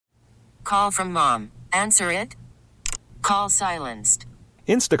Call from mom. Answer it. Call silenced.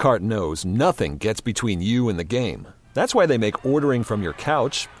 Instacart knows nothing gets between you and the game. That's why they make ordering from your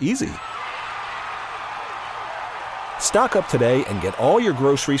couch easy. Stock up today and get all your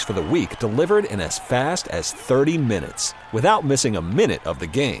groceries for the week delivered in as fast as 30 minutes without missing a minute of the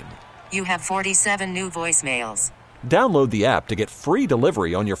game. You have 47 new voicemails. Download the app to get free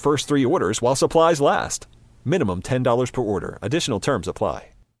delivery on your first 3 orders while supplies last. Minimum $10 per order. Additional terms apply.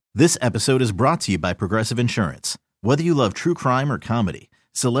 This episode is brought to you by Progressive Insurance. Whether you love true crime or comedy,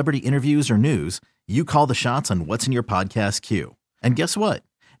 celebrity interviews or news, you call the shots on what's in your podcast queue. And guess what?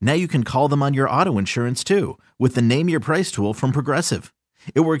 Now you can call them on your auto insurance too with the Name Your Price tool from Progressive.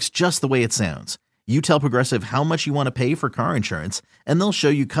 It works just the way it sounds. You tell Progressive how much you want to pay for car insurance, and they'll show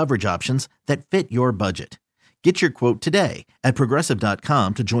you coverage options that fit your budget. Get your quote today at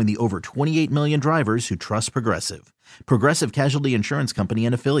Progressive.com to join the over 28 million drivers who trust Progressive. Progressive Casualty Insurance Company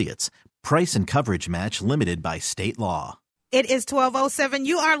and Affiliates. Price and coverage match limited by state law. It is 12:07.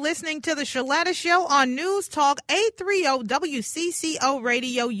 You are listening to the Shaletta Show on News Talk 830 WCCO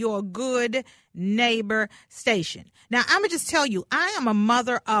Radio, your good neighbor station. Now, I'm going to just tell you, I am a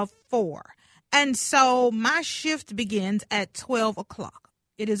mother of 4. And so my shift begins at 12 o'clock.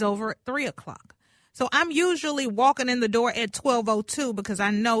 It is over at 3 o'clock. So I'm usually walking in the door at 12:02 because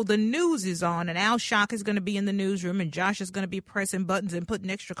I know the news is on, and Al Shock is going to be in the newsroom, and Josh is going to be pressing buttons and putting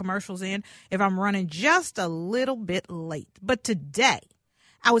extra commercials in if I'm running just a little bit late. But today,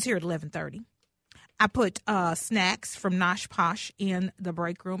 I was here at 11:30. I put snacks from Nosh Posh in the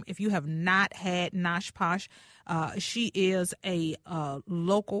break room. If you have not had Nosh Posh, she is a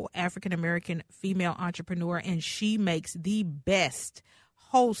local African-American female entrepreneur, and she makes the best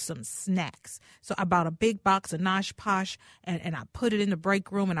wholesome snacks. So I bought a big box of Nosh Posh and I put it in the break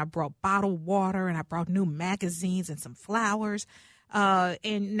room, and I brought bottled water, and I brought new magazines and some flowers.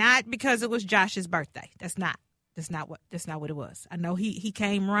 And not because it was Josh's birthday. That's not what it was. I know he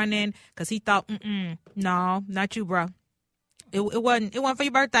came running because he thought, no, not you, bro. It wasn't for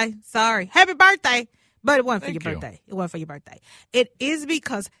your birthday. Sorry. Happy birthday. But it wasn't for your birthday. It wasn't for your birthday. It is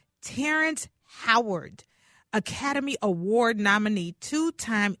because Terrence Howard, Academy Award nominee,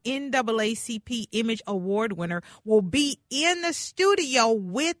 2-time NAACP Image Award winner, will be in the studio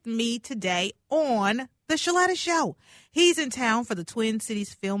with me today on the Shaletta Show. He's in town for the Twin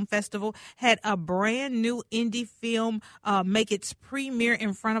Cities Film Festival, had a brand new indie film make its premiere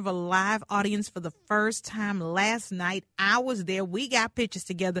in front of a live audience for the first time last night. I was there. We got pictures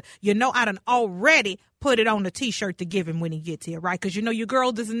together. You know, I done already put it on the T-shirt to give him when he gets here, right? Because you know your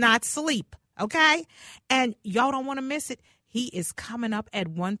girl does not sleep. Okay? And y'all don't want to miss it. He is coming up at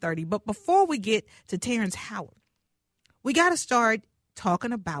 1:30. But before we get to Terrence Howard, we got to start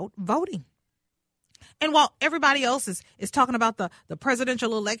talking about voting. And while everybody else is talking about the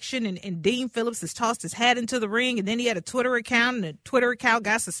presidential election, and Dean Phillips has tossed his hat into the ring, and then he had a Twitter account, and the Twitter account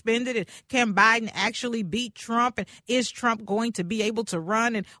got suspended, and can Biden actually beat Trump, and is Trump going to be able to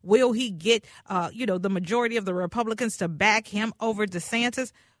run, and will he get the majority of the Republicans to back him over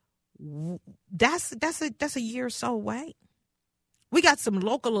DeSantis? That's a year or so away. We got some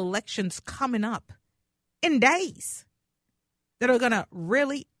local elections coming up in days that are going to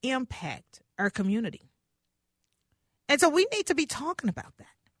really impact our community. And so we need to be talking about that.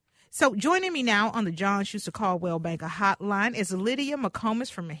 So joining me now on the John Schuster Caldwell Banker Hotline is Lydia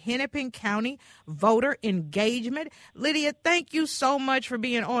McComas from Hennepin County Voter Engagement. Lydia, thank you so much for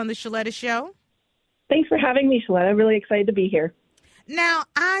being on the Shaletta Show. Thanks for having me, Shaletta. Really excited to be here. Now,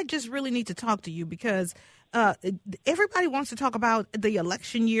 I just really need to talk to you because everybody wants to talk about the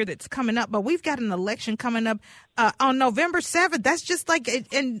election year that's coming up, but we've got an election coming up on November 7th. That's just like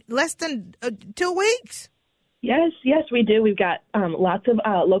in less than 2 weeks. Yes, we do. We've got lots of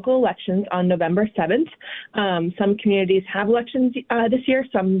local elections on November 7th. Some communities have elections this year,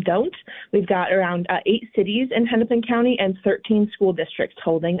 some don't. We've got around 8 cities in Hennepin County and 13 school districts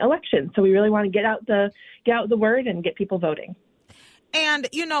holding elections. So we really want to get out the word and get people voting. And,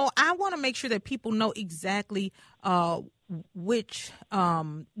 I want to make sure that people know exactly which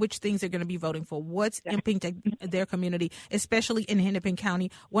things they're going to be voting for, what's impacting their community, especially in Hennepin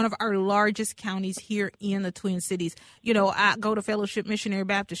County, one of our largest counties here in the Twin Cities. I go to Fellowship Missionary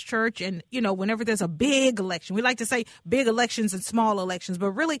Baptist Church, and, whenever there's a big election, we like to say big elections and small elections,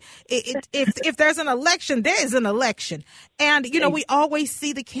 but really, if there's an election, there is an election. And, we always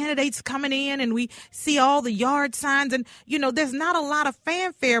see the candidates coming in, and we see all the yard signs, and, there's not a lot of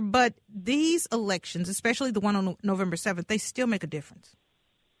fanfare, but these elections, especially the one on November 7th, they still make a difference.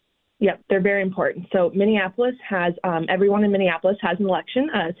 Yep, they're very important. So Minneapolis has, everyone in Minneapolis has an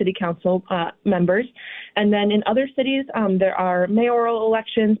election, city council members. And then in other cities, there are mayoral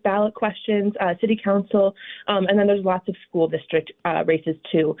elections, ballot questions, city council, and then there's lots of school district races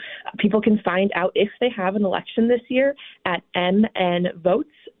too. People can find out if they have an election this year at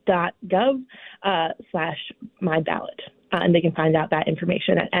mnvotes.gov/myballot. And they can find out that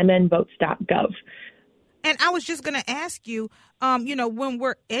information at mnvotes.gov. And I was just going to ask you, when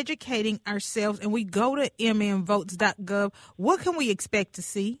we're educating ourselves and we go to mnvotes.gov, what can we expect to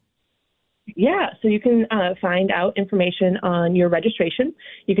see? Yeah, so you can find out information on your registration.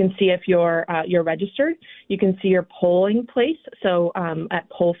 You can see if you're registered. You can see your polling place. So at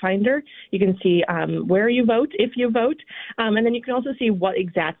Poll Finder, you can see where you vote, if you vote, and then you can also see what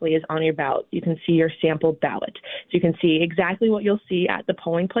exactly is on your ballot. You can see your sample ballot. So you can see exactly what you'll see at the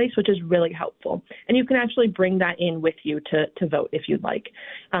polling place, which is really helpful. And you can actually bring that in with you to vote if you'd like.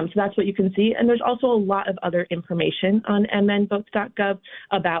 So that's what you can see. And there's also a lot of other information on mnvotes.gov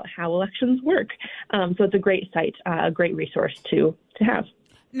about how elections work. So it's a great site, a great resource to have.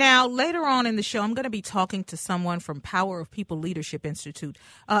 Now, later on in the show, I'm going to be talking to someone from Power of People Leadership Institute.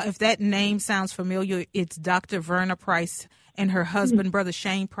 If that name sounds familiar, it's Dr. Verna Price and her husband, Brother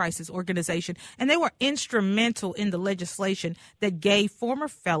Shane Price's organization. And they were instrumental in the legislation that gave former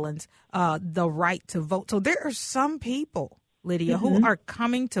felons the right to vote. So there are some people, Lydia, who are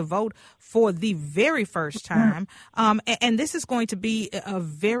coming to vote for the very first time. And this is going to be a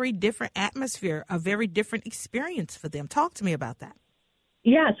very different atmosphere, a very different experience for them. Talk to me about that.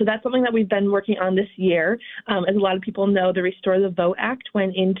 Yeah, so that's something that we've been working on this year. As a lot of people know, the Restore the Vote Act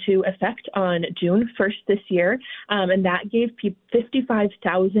went into effect on June 1st this year, and that gave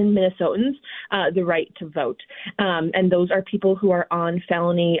 55,000 Minnesotans the right to vote. And those are people who are on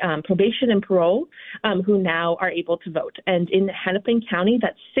felony probation and parole who now are able to vote. And in Hennepin County,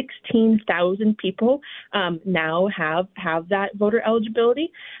 that's 16,000 people now have that voter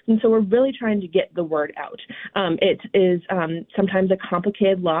eligibility. And so we're really trying to get the word out. It is sometimes a complicated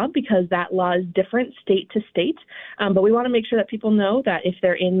law because that law is different state to state. But we want to make sure that people know that if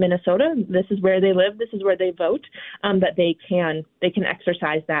they're in Minnesota, this is where they live, this is where they vote, that they can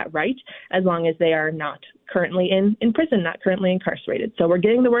exercise that right as long as they are not currently in prison, not currently incarcerated. So we're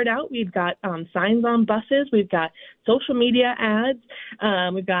getting the word out. We've got signs on buses. We've got social media ads.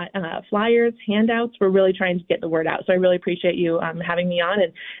 We've got flyers, handouts. We're really trying to get the word out. So I really appreciate you having me on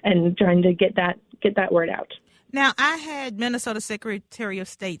and trying to get that word out. Now, I had Minnesota Secretary of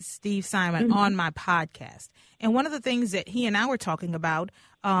State Steve Simon on my podcast. And one of the things that he and I were talking about,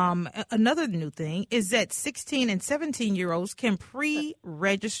 another new thing, is that 16 and 17-year-olds can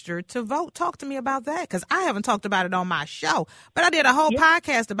pre-register to vote. Talk to me about that, because I haven't talked about it on my show. But I did a whole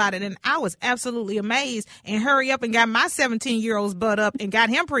podcast about it, and I was absolutely amazed and hurry up and got my 17-year-old's butt up and got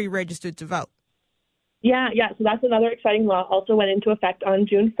him pre-registered to vote. Yeah. So that's another exciting law. Also went into effect on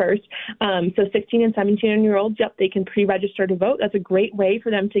June 1st. So 16 and 17-year-olds, they can pre-register to vote. That's a great way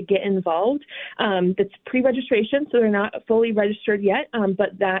for them to get involved. That's pre-registration, so they're not fully registered yet,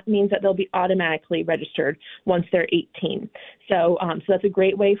 but that means that they'll be automatically registered once they're 18. So that's a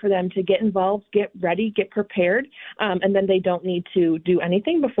great way for them to get involved, get ready, get prepared, and then they don't need to do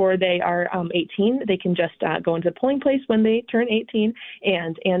anything before they are 18. They can just go into the polling place when they turn 18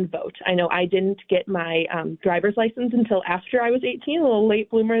 and vote. I know I didn't get my driver's license until after I was 18, a little late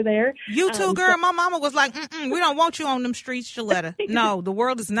bloomer there. You too, girl. My mama was like, we don't want you on them streets, Shaletta. No, the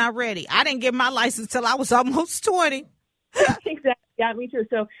world is not ready. I didn't get my license till I was almost 20. Exactly. Yeah, me too.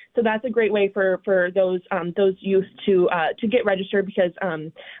 So that's a great way for those youth to get registered because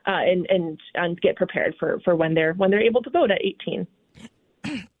and get prepared for when they're able to vote at 18.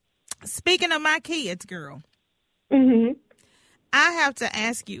 Speaking of my kids, girl, I have to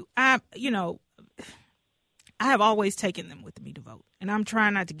ask you. I have always taken them with me to vote, and I'm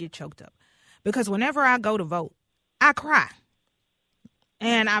trying not to get choked up because whenever I go to vote, I cry.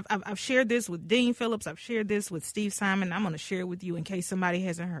 And I've shared this with Dean Phillips. I've shared this with Steve Simon. I'm going to share it with you in case somebody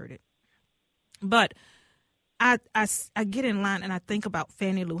hasn't heard it. But I get in line and I think about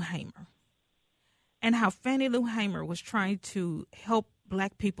Fannie Lou Hamer and how Fannie Lou Hamer was trying to help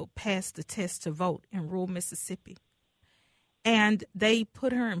Black people pass the test to vote in rural Mississippi. And they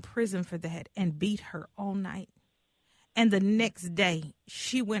put her in prison for that and beat her all night. And the next day,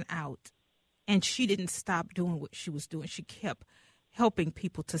 she went out and she didn't stop doing what she was doing. She kept helping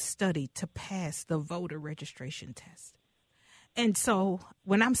people to study to pass the voter registration test. And so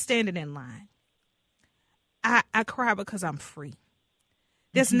when I'm standing in line, I cry because I'm free.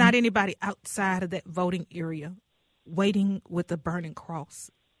 There's not anybody outside of that voting area waiting with a burning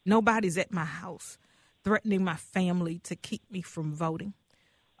cross. Nobody's at my house threatening my family to keep me from voting.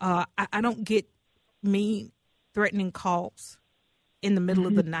 I don't get mean, threatening calls in the middle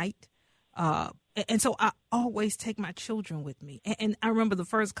of the night. And so I always take my children with me. And I remember the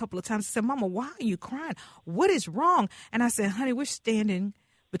first couple of times I said, Mama, why are you crying? What is wrong? And I said, honey, we're standing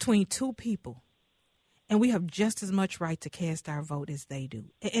between two people, and we have just as much right to cast our vote as they do.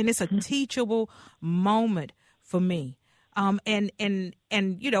 And it's a teachable moment for me. And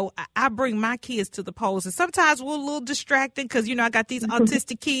you know, I bring my kids to the polls, and sometimes we're a little distracted because, you know, I got these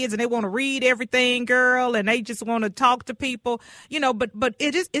autistic kids and they want to read everything, girl, and they just want to talk to people, you know, but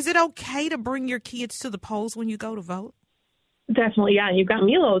is it okay to bring your kids to the polls when you go to vote? Definitely, yeah. You've got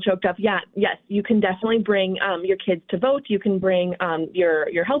me a little choked up. Yeah, yes, you can definitely bring your kids to vote. You can bring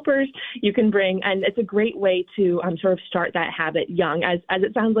your helpers. You can bring, and it's a great way to sort of start that habit young, as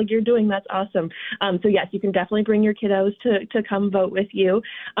it sounds like you're doing. That's awesome. So yes, you can definitely bring your kiddos to come vote with you.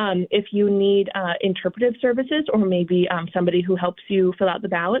 If you need interpretive services, or maybe somebody who helps you fill out the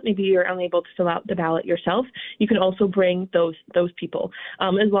ballot, maybe you're unable to fill out the ballot yourself, you can also bring those people,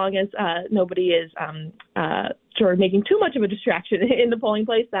 as long as nobody is sort of making too much of a distraction in the polling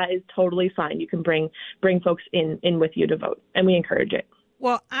place. That is totally fine. You can bring folks in with you to vote, and we encourage it.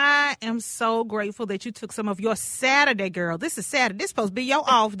 Well, I am so grateful that you took some of your Saturday, girl. This is Saturday. This is supposed to be your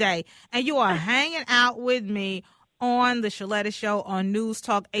off day, and you are hanging out with me on the Shaletta Show on News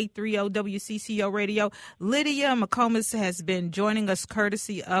Talk 830 WCCO Radio. Lydia McComas has been joining us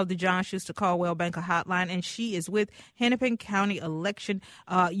courtesy of the John Schuster Caldwell Banker Hotline, and she is with Hennepin County Election.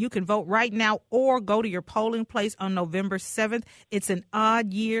 You can vote right now or go to your polling place on November 7th. It's an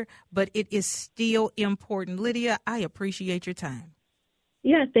odd year, but it is still important. Lydia, I appreciate your time.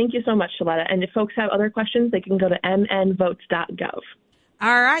 Yeah, thank you so much, Shaletta. And if folks have other questions, they can go to mnvotes.gov.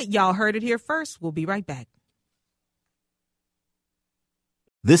 All right, y'all heard it here first. We'll be right back.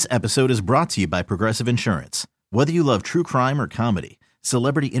 This episode is brought to you by Progressive Insurance. Whether you love true crime or comedy,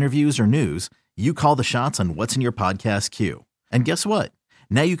 celebrity interviews or news, you call the shots on what's in your podcast queue. And guess what?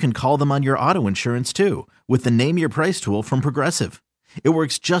 Now you can call them on your auto insurance too, with the Name Your Price tool from Progressive. It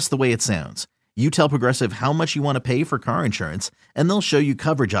works just the way it sounds. You tell Progressive how much you want to pay for car insurance, and they'll show you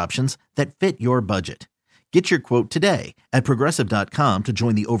coverage options that fit your budget. Get your quote today at Progressive.com to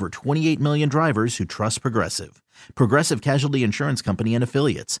join the over 28 million drivers who trust Progressive. Progressive Casualty Insurance Company and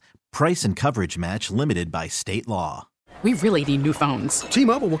Affiliates. Price and coverage match limited by state law. We really need new phones.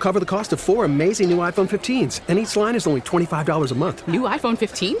 T-Mobile will cover the cost of 4 amazing new iPhone 15s, and each line is only $25 a month. New iPhone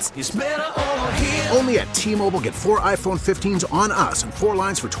 15s? It's better over here. Only at T-Mobile, get 4 iPhone 15s on us and 4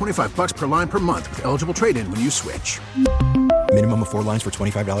 lines for $25 per line per month with eligible trade-in when you switch. Minimum of 4 lines for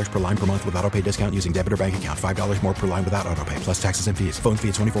 $25 per line per month with autopay discount using debit or bank account. $5 more per line without autopay, plus taxes and fees. Phone fee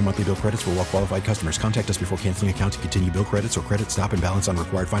at 24 monthly bill credits for well-qualified customers. Contact us before canceling account to continue bill credits or credit stop and balance on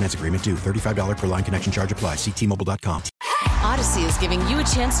required finance agreement due. $35 per line connection charge applies. See T-Mobile.com. Odyssey is giving you a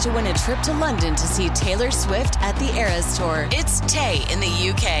chance to win a trip to London to see Taylor Swift at the Eras Tour. It's Tay in the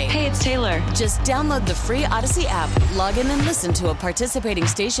UK. Hey, it's Taylor. Just download the free Odyssey app, log in and listen to a participating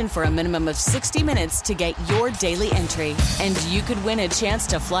station for a minimum of 60 minutes to get your daily entry. And you could win a chance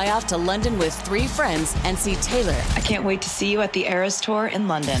to fly off to London with 3 friends and see Taylor. I can't wait to see you at the Eras Tour in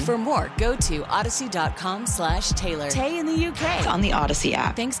London. For more, go to odyssey.com/Taylor. Tay in the UK. It's on the Odyssey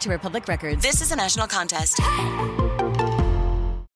app. Thanks to Republic Records. This is a national contest.